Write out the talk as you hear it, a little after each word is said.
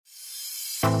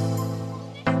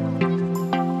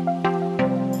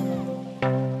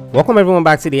Welcome everyone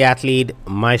back to the Athlete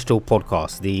Maestro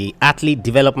podcast, the athlete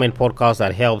development podcast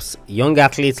that helps young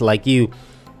athletes like you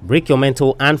break your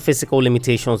mental and physical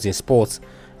limitations in sports,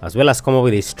 as well as come up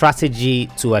with a strategy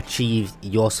to achieve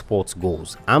your sports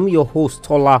goals. I'm your host,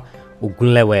 Tola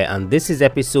Ogunlewe, and this is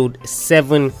episode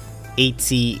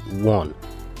 781.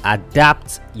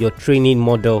 Adapt your training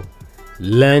model,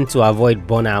 learn to avoid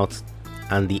burnout,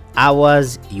 and the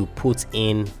hours you put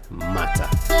in matter.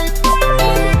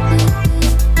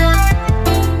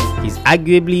 He's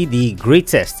arguably the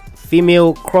greatest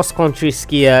female cross-country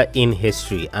skier in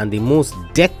history and the most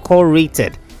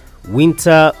decorated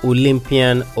Winter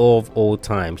Olympian of all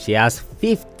time. She has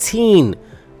 15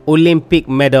 Olympic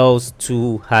medals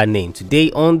to her name. Today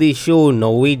on the show,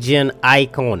 Norwegian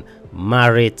icon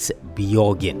Marit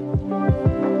Bjørgen.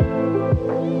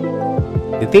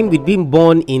 The thing with being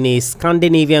born in a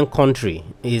Scandinavian country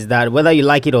is that whether you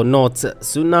like it or not,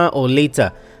 sooner or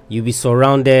later, you'll be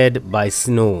surrounded by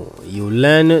snow. You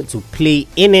learn to play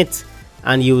in it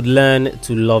and you learn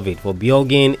to love it. For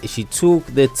Bjørgen, she took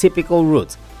the typical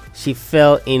route. She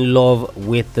fell in love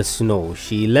with the snow.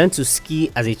 She learned to ski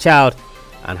as a child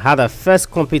and had her first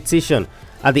competition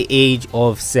at the age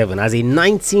of 7. As a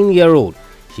 19-year-old,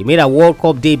 she made her World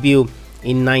Cup debut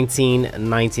in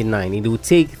 1999. It would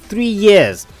take 3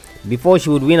 years before she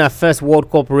would win her first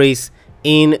World Cup race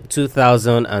in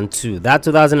 2002. That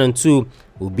 2002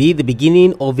 will be the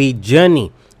beginning of a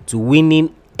journey to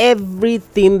winning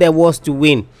everything there was to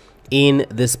win in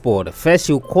the sport. First,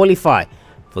 she'll qualify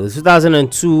for the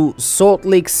 2002 Salt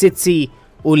Lake City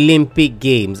Olympic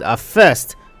Games, her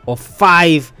first of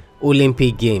 5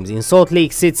 Olympic Games. In Salt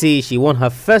Lake City, she won her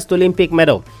first Olympic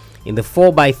medal in the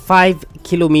 4x5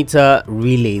 kilometer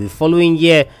relay. The following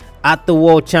year at the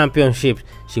World Championship,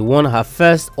 she won her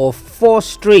first of 4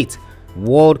 straight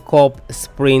World Cup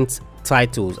sprint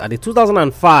titles. At the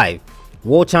 2005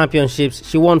 World Championships,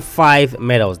 she won 5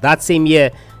 medals. That same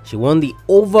year, she won the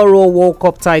overall World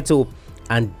Cup title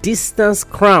and distance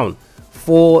crown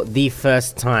for the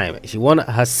first time. She won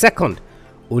her second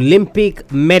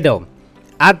Olympic medal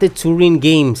at the Turin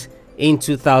Games in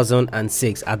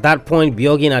 2006. At that point,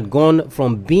 Bjørgen had gone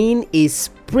from being a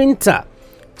sprinter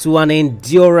to an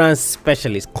endurance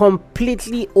specialist,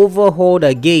 completely overhauled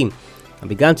her game and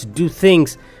began to do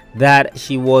things that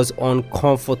she was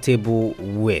uncomfortable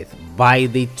with. By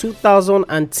the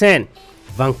 2010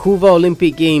 Vancouver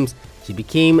Olympic Games, she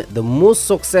became the most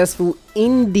successful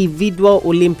individual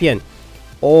Olympian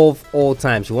of all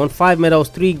time. She won 5 medals,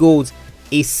 3 golds,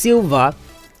 a silver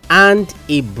and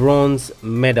a bronze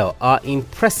medal. Her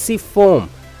impressive form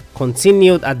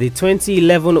continued at the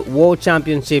 2011 World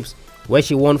Championships, where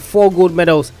she won 4 gold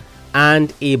medals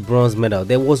and a bronze medal.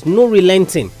 There was no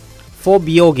relenting for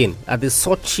Bjørgen at the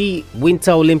Sochi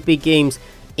Winter Olympic Games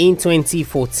in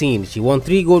 2014. She won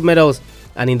 3 gold medals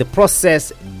and in the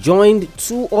process joined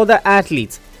 2 other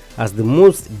athletes as the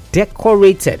most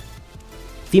decorated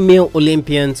female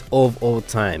Olympians of all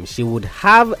time. She would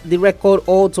have the record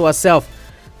all to herself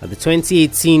at the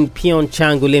 2018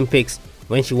 Pyeongchang Olympics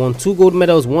when she won 2 gold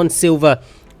medals, 1 silver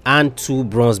and 2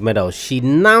 bronze medals. She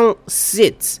now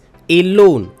sits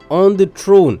alone on the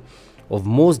throne of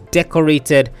most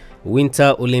decorated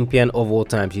Winter Olympian of all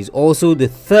time. She's also the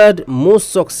 3rd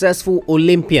most successful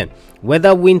Olympian,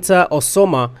 whether winter or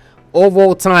summer, of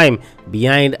all time,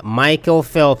 behind Michael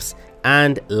Phelps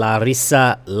and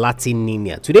Larissa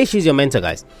Latininia. Today, she's your mentor,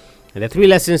 guys. And the 3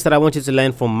 lessons that I want you to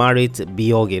learn from Marit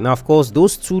Bjørgen. Now, of course,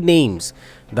 those 2 names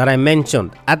that I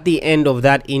mentioned at the end of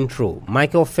that intro,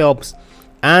 Michael Phelps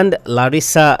and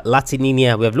Larissa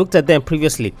Latininia, we have looked at them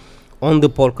previously on the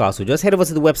podcast. So just head over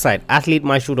to the website,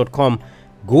 athletemaestro.com.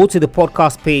 Go to the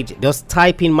podcast page, just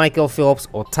type in Michael Phelps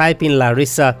or type in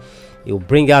Larissa. It will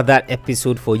bring out that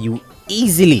episode for you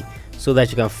easily so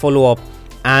that you can follow up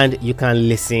and you can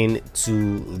listen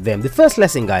to them. The first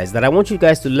lesson, guys, that I want you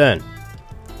guys to learn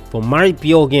from Marit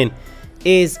Bjørgen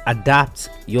is adapt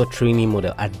your training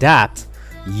model. Adapt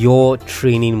your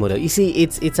training model. You see,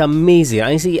 it's amazing.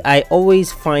 And you see, I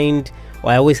always find,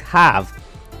 or I always have,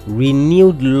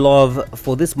 renewed love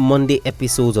for this Monday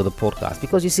episodes of the podcast,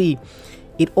 because you see,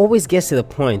 it always gets to the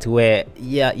point where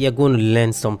you're going to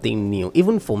learn something new.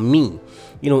 Even for me,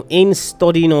 in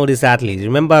studying all these athletes,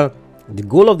 remember, the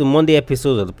goal of the Monday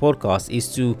episodes of the podcast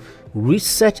is to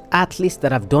research athletes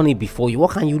that have done it before you.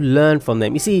 What can you learn from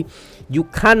them? You see, you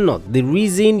cannot. The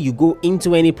reason you go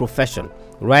into any profession,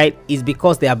 right, is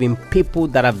because there have been people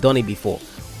that have done it before,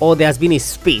 or there has been a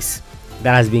space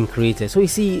that has been created. So you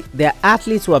see, there are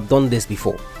athletes who have done this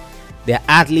before. There are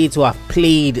athletes who have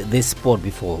played this sport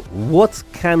before. What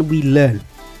can we learn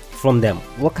from them?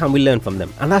 What can we learn from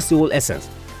them? And that's the whole essence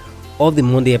of the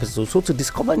Monday episode. So to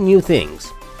discover new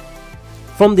things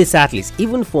from these athletes,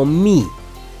 even for me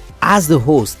as the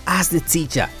host, as the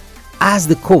teacher, as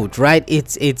the coach, right?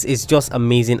 It's just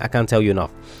amazing. I can't tell you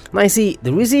enough. Now, you see,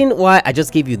 the reason why I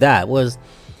just gave you that was,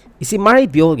 you see,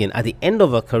 Marit Bjorgen, at the end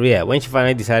of her career, when she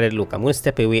finally decided, look, I'm going to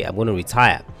step away, I'm going to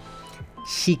retire,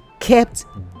 she kept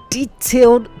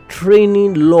detailed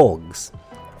training logs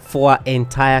for her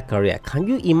entire career. Can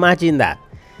you imagine that?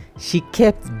 She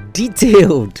kept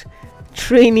detailed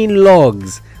training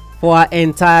logs for her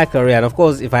entire career. And of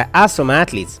course, if I ask some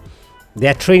athletes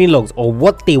their training logs or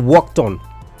what they worked on,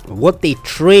 what they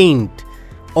trained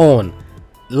on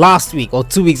last week or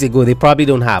 2 weeks ago, they probably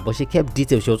don't have. But she kept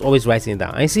details. She was always writing it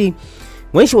down. I see,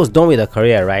 when she was done with her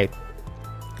career, right,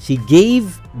 she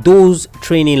gave those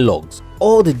training logs,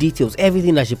 all the details,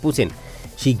 everything that she put in,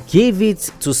 she gave it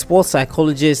to sports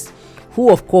psychologists who,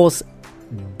 of course,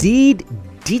 did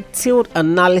detailed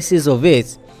analysis of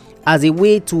it as a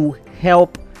way to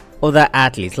help other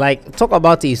athletes. Like, talk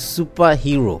about a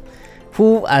superhero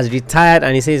who has retired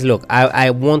and he says, look, I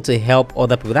want to help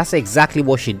other people. That's exactly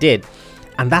what she did.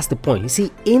 And that's the point. You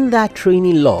see, in that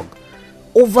training log,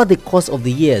 over the course of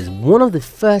the years, one of the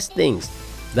first things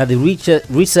that the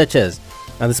researchers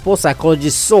and the sports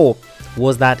psychologists saw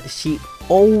was that she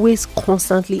always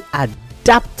constantly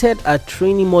adapted a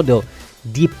training model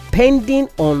depending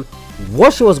on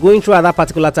what she was going through at that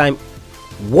particular time,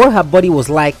 what her body was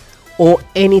like, or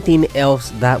anything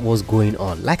else that was going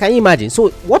on. Like, can you imagine? So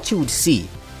what you would see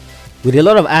with a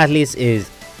lot of athletes is,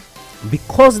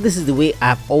 because this is the way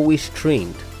I've always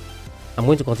trained, I'm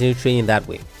going to continue training that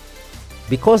way.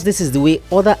 Because this is the way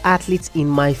other athletes in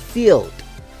my field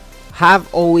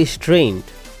have always trained,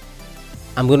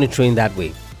 I'm going to train that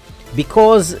way.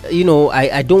 Because, you know,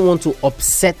 I don't want to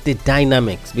upset the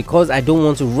dynamics, because I don't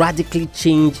want to radically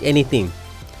change anything,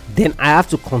 then I have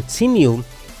to continue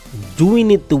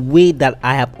doing it the way that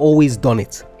I have always done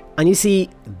it. And you see,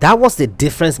 that was the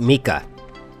difference maker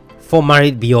for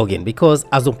Marit Bjorgen, because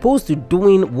as opposed to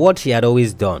doing what she had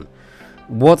always done,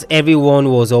 what everyone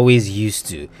was always used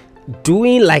to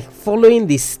doing, like following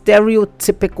the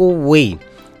stereotypical way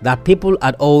that people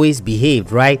had always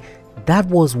behaved, right? That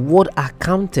was what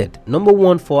accounted, number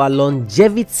one, for her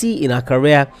longevity in her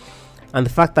career and the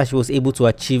fact that she was able to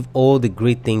achieve all the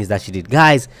great things that she did.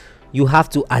 Guys, you have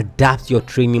to adapt your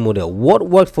training model. What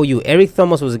worked for you? Eric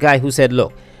Thomas was a guy who said,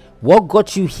 look, what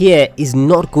got you here is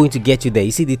not going to get you there.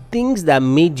 You see, the things that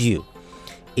made you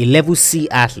a level C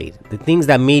athlete, the things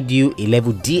that made you a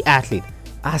level D athlete,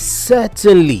 are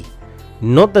certainly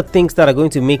not the things that are going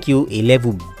to make you a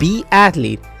level B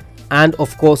athlete, and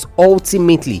of course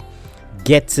ultimately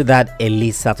get to that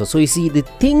elite status. So you see, the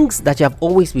things that you have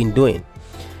always been doing,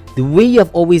 the way you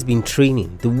have always been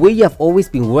training, the way you have always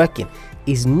been working,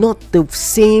 is not the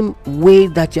same way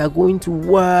that you are going to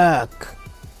work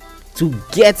to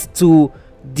get to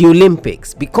the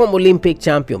Olympics, become Olympic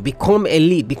champion, become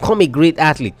elite, become a great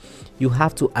athlete. You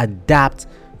have to adapt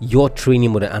your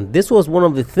training model. And this was one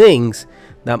of the things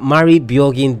that Marit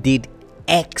Bjorgen did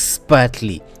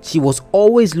expertly. She was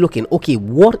always looking, okay,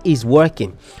 what is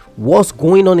working? What's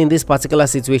going on in this particular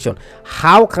situation?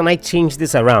 How can I change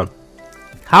this around?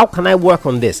 How can I work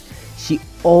on this? She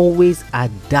always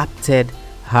adapted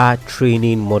her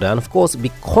training model. And of course,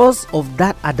 because of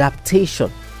that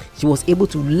adaptation, she was able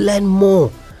to learn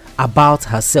more about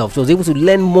herself. She was able to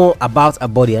learn more about her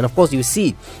body. And of course, you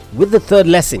see with the third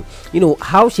lesson, you know,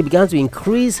 how she began to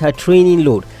increase her training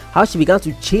load, how she began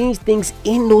to change things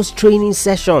in those training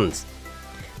sessions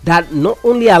that not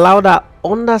only allowed her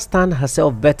understand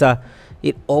herself better,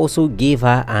 it also gave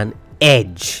her an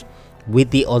edge with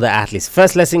the other athletes.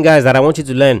 First lesson, guys, that I want you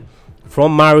to learn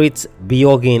from Marit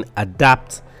Bjorgen: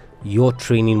 adapt your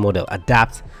training model,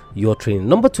 adapt your training.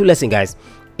 Number two lesson, guys,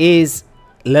 is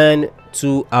learn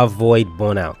to avoid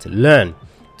burnout. Learn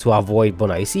to avoid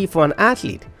burnout. You see, for an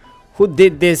athlete who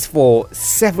did this for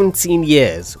 17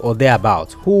 years or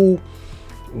thereabout, who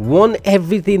won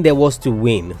everything there was to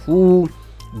win, who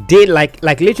did like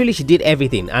literally she did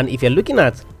everything. And if you're looking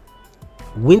at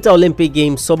Winter Olympic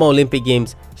Games, Summer Olympic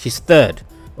Games, she's third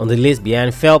on the list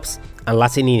behind Phelps and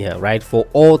Latinia, right, for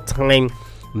all-time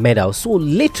medals. So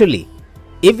literally,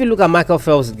 if you look at Michael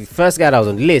Phelps, the first guy that was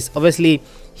on the list, obviously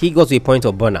he got to a point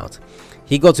of burnout.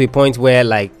 He got to a point where,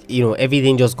 like, you know,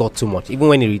 everything just got too much. Even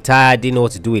when he retired, didn't know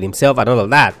what to do with himself and all of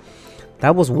that.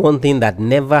 That was one thing that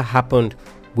never happened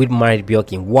with Marit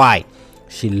Bjorgen. Why?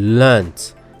 She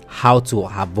learned how to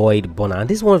avoid burnout. And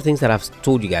this is one of the things that I've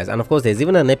told you guys. And of course, there's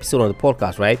even an episode on the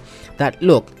podcast, right, that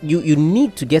look, you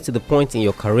need to get to the point in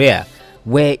your career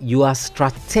where you are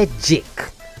strategic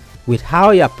with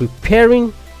how you're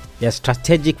preparing. You're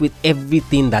strategic with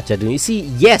everything that you're doing. You see,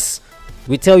 yes,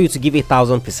 we tell you to give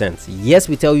 1,000%. Yes,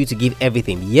 we tell you to give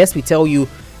everything. Yes, we tell you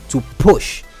to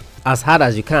push as hard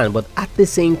as you can. But at the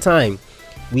same time,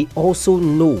 we also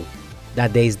know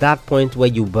that there is that point where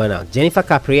you burn out. Jennifer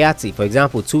Capriati, for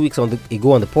example, 2 weeks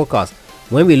ago on the podcast,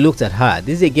 when we looked at her,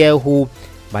 this is a girl who,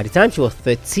 by the time she was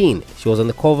 13, she was on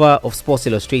the cover of Sports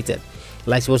Illustrated.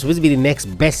 Like, she was supposed to be the next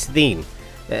best thing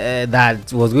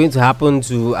that was going to happen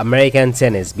to American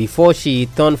tennis. Before she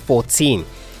turned 14,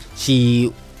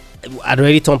 she had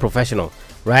already turned professional,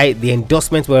 right? The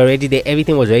endorsements were already there,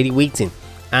 everything was already waiting.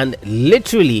 And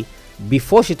literally,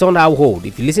 before she turned out old,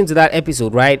 if you listen to that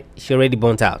episode, right, she already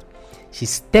burnt out. She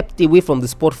stepped away from the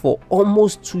sport for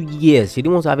almost 2 years. She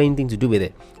didn't want to have anything to do with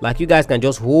it. Like, you guys can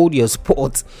just hold your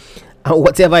sport and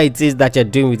whatever it is that you're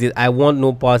doing with it, I want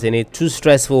no part in it. Too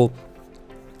stressful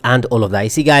and all of that. You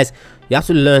see, guys, you have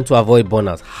to learn to avoid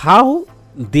burnout. How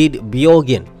did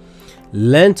Bjorgen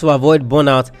learn to avoid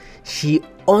burnout? She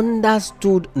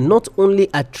understood not only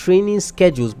her training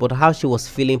schedules, but how she was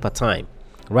feeling per time,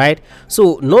 right?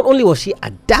 So not only was she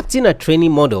adapting her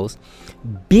training models,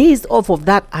 based off of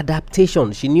that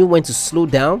adaptation, she knew when to slow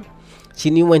down, she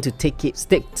knew when to take a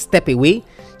step away,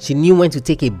 she knew when to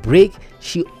take a break.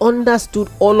 She understood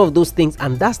all of those things,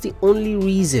 and that's the only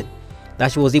reason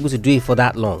that she was able to do it for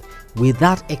that long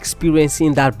without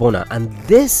experiencing that burnout. And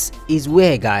this is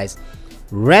where, guys,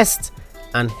 rest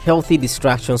and healthy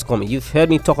distractions come in. You've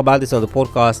heard me talk about this on the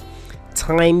podcast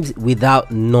times without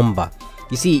number.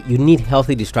 You see, you need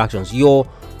healthy distractions. Your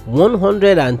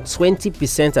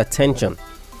 120% attention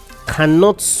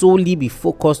cannot solely be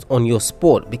focused on your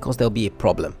sport, because there'll be a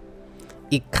problem.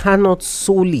 It cannot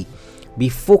solely be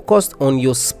focused on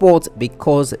your sport,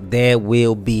 because there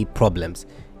will be problems.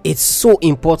 It's so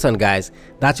important, guys,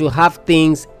 that you have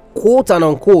things, quote and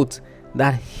unquote,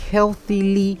 that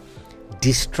healthily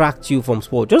distract you from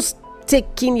sport. Just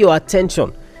taking your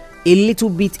attention a little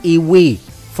bit away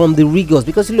from the rigors.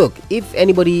 Because look, if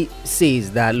anybody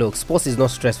says that, look, sports is not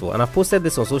stressful, and I've posted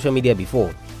this on social media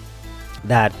before,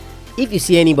 that if you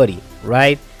see anybody,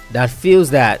 right, that feels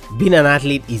that being an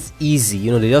athlete is easy,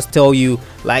 you know, they just tell you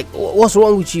like, what's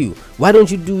wrong with you? Why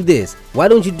don't you do this? Why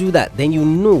don't you do that? Then you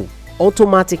know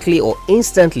automatically or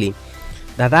instantly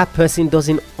that that person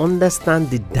doesn't understand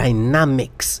the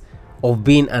dynamics of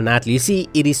being an athlete. You see,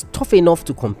 it is tough enough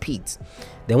to compete.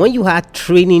 Then when you add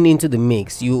training into the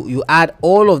mix, you add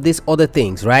all of these other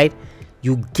things, right?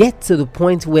 You get to the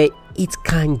point where it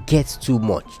can get too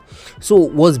much. So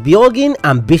was Bjorgen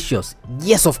ambitious?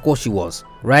 Yes, of course she was,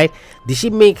 right? Did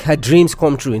she make her dreams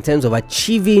come true in terms of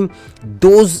achieving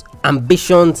those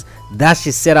ambitions that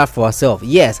she set out for herself?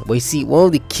 Yes, but you see, one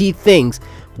of the key things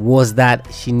was that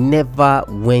she never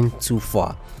went too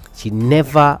far. She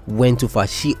never went too far.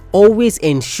 She always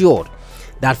ensured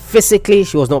that physically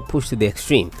she was not pushed to the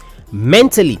extreme.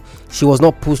 Mentally, she was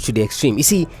not pushed to the extreme. You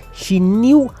see, she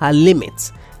knew her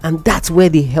limits. And that's where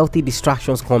the healthy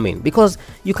distractions come in, because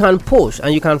you can push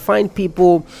and you can find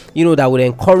people, you know, that would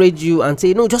encourage you and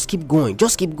say, no, just keep going,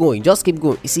 just keep going, just keep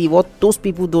going. You see, what those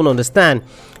people don't understand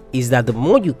is that the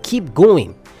more you keep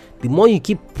going, the more you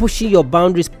keep pushing your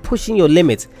boundaries, pushing your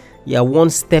limits, you're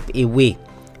one step away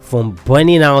from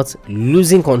burning out,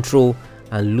 losing control,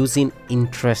 and losing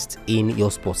interest in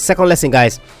your sport. Second lesson,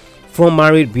 guys, from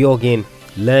Marit Bjorgen: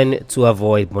 learn to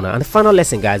avoid burnout. And the final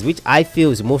lesson, guys, which I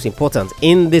feel is most important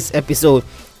in this episode,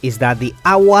 is that the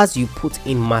hours you put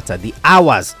in matter. The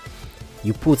hours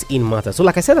you put in matter. So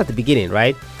like I said at the beginning,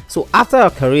 right? So after her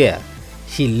career,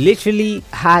 she literally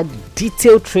had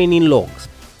detailed training logs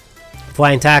for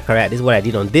her entire career. This is what I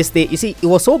did on this day. You see, it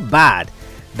was so bad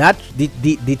that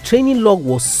the training log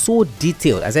was so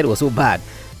detailed. I said it was so bad.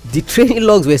 The training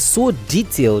logs were so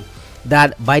detailed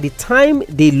that by the time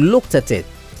they looked at it,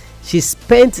 she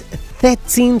spent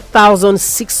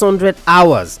 13,600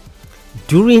 hours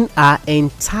during her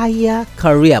entire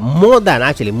career. More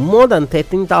than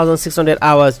 13,600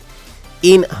 hours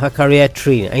in her career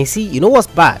training. And you see, you know what's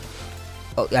bad?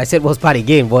 I said what's bad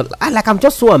again, but I'm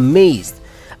just so amazed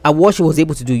at what she was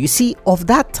able to do. You see, of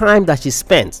that time that she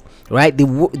spent, right,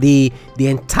 the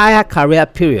entire career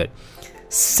period,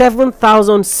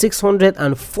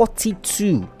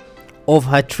 7,642 of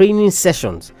her training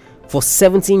sessions for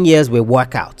 17 years were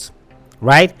workouts,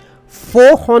 right?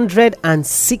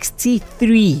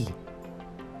 463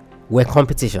 were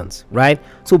competitions, right?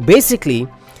 So basically,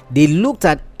 they looked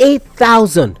at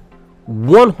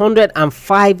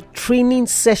 8,105 training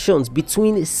sessions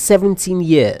between 17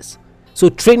 years. So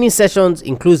training sessions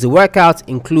includes the workouts,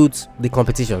 includes the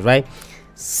competitions, right?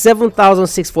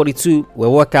 7,642 were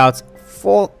workouts,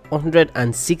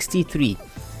 463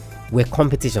 were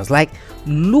competitions. Like,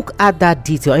 look at that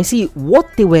detail and see what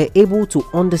they were able to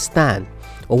understand,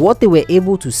 or what they were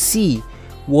able to see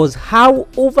was how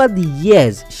over the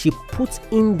years she put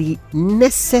in the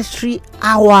necessary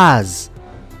hours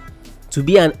to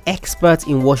be an expert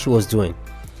in what she was doing.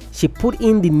 She put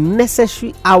in the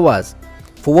necessary hours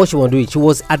for what she was doing. She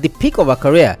was at the peak of her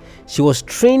career. She was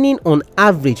training on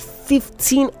average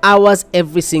 15 hours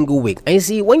every single week. And you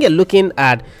see, when you're looking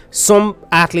at some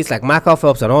athletes like Michael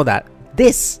Phelps and all that,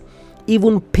 this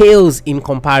even pales in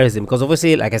comparison, because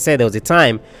obviously, like I said, there was a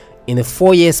time in a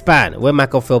 4-year span where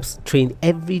Michael Phelps trained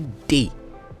every day,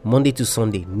 Monday to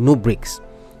Sunday, no breaks,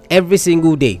 every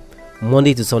single day,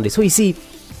 Monday to Sunday. So you see,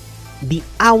 the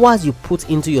hours you put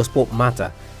into your sport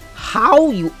matter. How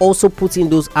you also put in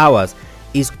those hours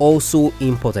is also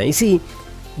important. You see,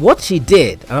 what she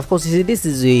did, and of course, you see, this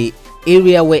is a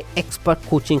area where expert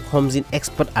coaching comes in,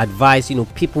 expert advice,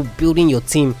 people building your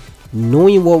team,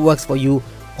 knowing what works for you,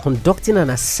 conducting an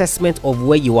assessment of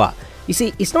where you are. You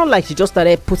see, it's not like she just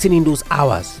started putting in those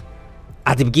hours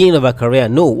at the beginning of her career.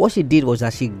 No, what she did was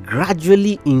that she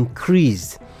gradually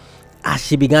increased as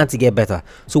she began to get better.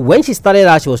 So when she started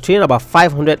out, she was training about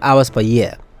 500 hours per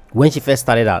year when she first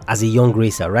started out as a young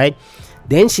racer, right?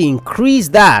 Then she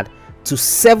increased that to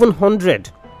 700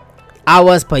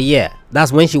 hours per year.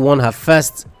 That's when she won her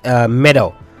first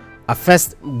medal, her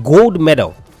first gold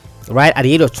medal, right, at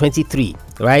the age of 23,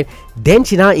 right? Then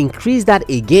she now increased that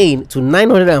again to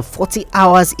 940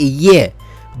 hours a year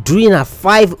during her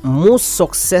 5 most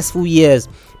successful years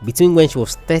between when she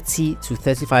was 30 to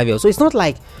 35 years. So it's not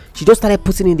like she just started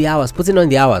putting on the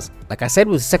hours. Like I said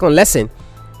with the second lesson,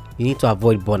 you need to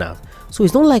avoid burnout. So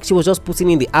it's not like she was just putting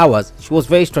in the hours. She was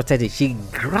very strategic. She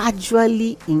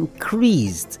gradually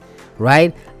increased,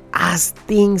 right, as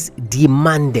things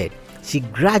demanded. She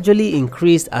gradually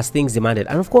increased as things demanded.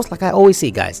 And of course, like I always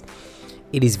say, guys,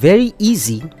 it is very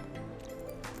easy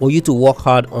for you to work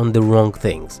hard on the wrong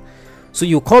things. So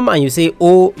you come and you say,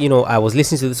 oh, I was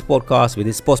listening to this podcast with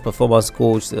this sports performance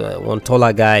coach, one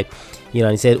taller guy,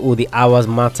 and he said, oh, the hours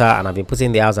matter, and I've been putting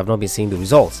in the hours, I've not been seeing the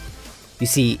results. You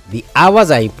see, the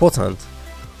hours are important.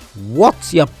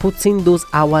 What you're putting those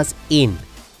hours in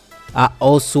are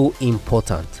also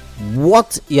important.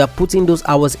 What you're putting those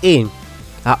hours in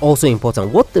are also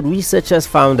important. What the researchers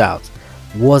found out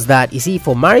was that, you see,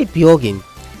 for Marit Bjorgen,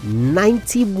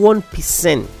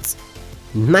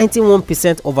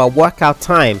 91% of our workout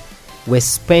time was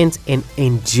spent in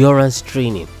endurance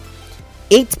training.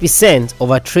 8%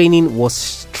 of our training was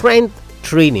strength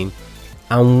training,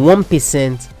 and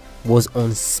 1% was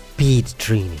on speed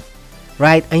training,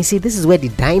 right? And you see, this is where the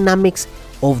dynamics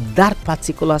of that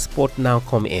particular sport now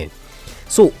come in.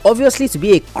 So obviously, to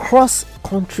be a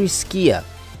cross-country skier,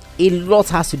 a lot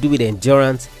has to do with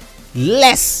endurance,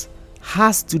 less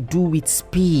has to do with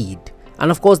speed. And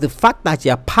of course, the fact that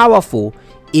you're powerful,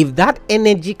 if that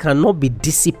energy cannot be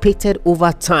dissipated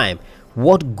over time,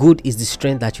 what good is the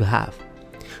strength that you have?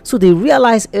 So they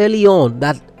realized early on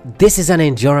that this is an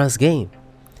endurance game.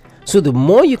 So the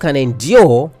more you can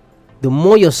endure, the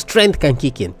more your strength can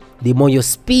kick in, the more your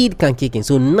speed can kick in.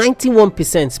 So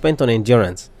 91% spent on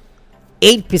endurance,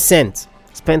 8%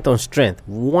 spent on strength,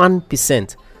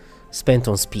 1% spent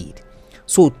on speed.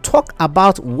 So talk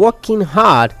about working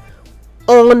hard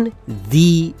on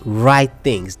the right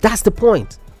things. That's the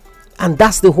point. And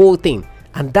that's the whole thing.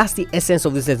 And that's the essence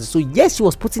of this lesson. So yes, she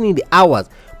was putting in the hours,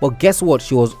 but guess what?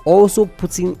 She was also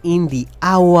putting in the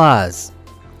hours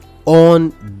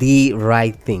on the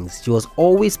right things. She was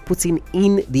always putting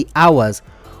in the hours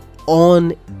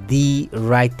on the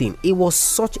right thing. It was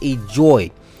such a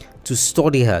joy to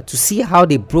study her, to see how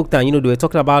they broke down. They were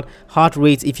talking about heart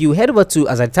rates. If you head over to,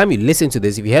 as at the time you listen to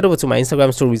this, if you head over to my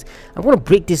Instagram stories, I'm going to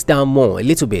break this down more a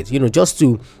little bit, just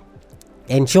to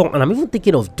ensure. And I'm even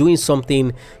thinking of doing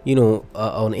something,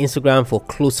 on Instagram for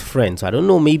close friends. So I don't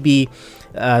know, maybe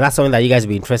that's something that you guys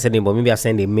will be interested in, but maybe I'll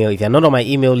send a mail. If you're not on my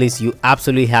email list, you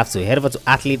absolutely have to head over to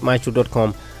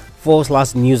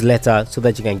athletemaestro.com/newsletter so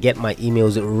that you can get my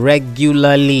emails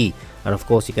regularly. And of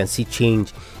course, you can see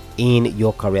change in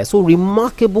your career. So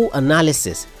remarkable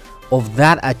analysis of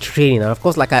that at training. And of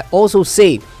course, like I also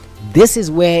say, this is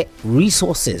where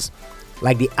resources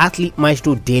like the Athlete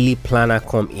Maestro Daily Planner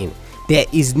come in. There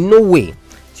is no way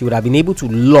she would have been able to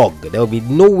log. There would be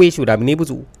no way she would have been able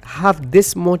to have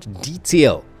this much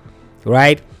detail,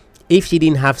 right, if she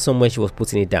didn't have somewhere she was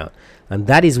putting it down. And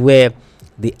that is where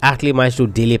the Athlete Maestro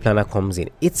Daily Planner comes in.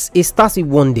 It starts with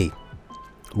one day.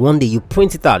 One day you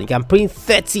print it out. You can print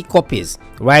 30 copies,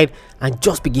 right? And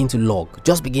just begin to log.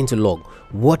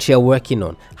 What you're working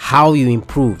on, how you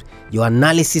improved. your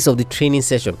analysis of the training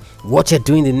session, what you're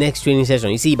doing the next training session.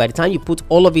 You see, by the time you put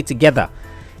all of it together,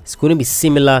 it's going to be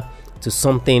similar to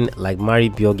something like Mari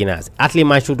Biogin has.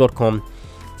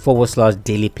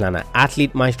 athletemaestro.com/daily planner.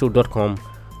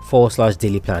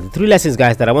 athletemaestro.com/daily planner. The 3 lessons,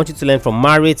 guys, that I want you to learn from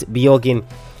Marit Biogin: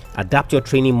 adapt your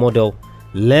training model,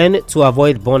 learn to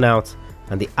avoid burnout,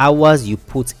 and the hours you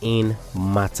put in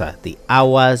matter. The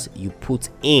hours you put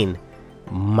in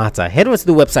matter. Head over to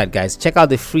the website, guys. Check out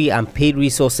the free and paid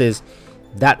resources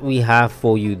that we have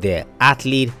for you there.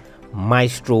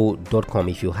 athletemaestro.com.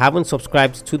 If you haven't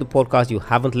subscribed to the podcast, you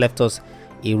haven't left us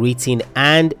a rating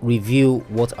and review,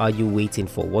 what are you waiting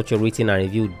for? What your rating and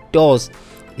review does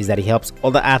is that it helps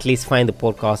other athletes find the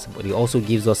podcast, but it also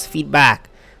gives us feedback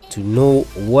to know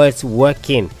what's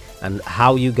working and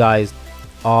how you guys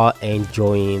are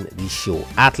enjoying the show.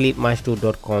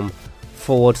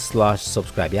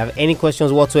 athletemaestro.com/subscribe. If you have any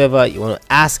questions whatsoever you want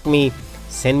to ask me,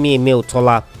 send me a mail,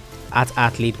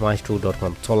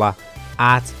 tola@athletemaestro.com.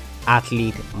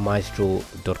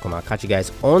 tola@athletemaestro.com. I'll catch you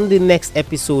guys on the next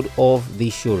episode of the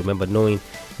show. Remember, knowing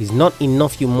is not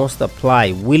enough, you must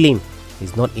apply. Willing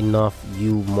is not enough,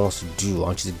 you must do. I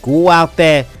want you to go out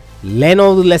there, learn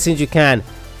all the lessons you can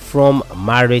from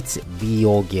Marit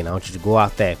Biogin. I want you to go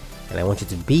out there and I want you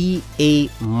to be a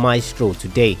maestro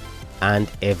today and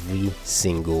every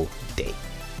single day.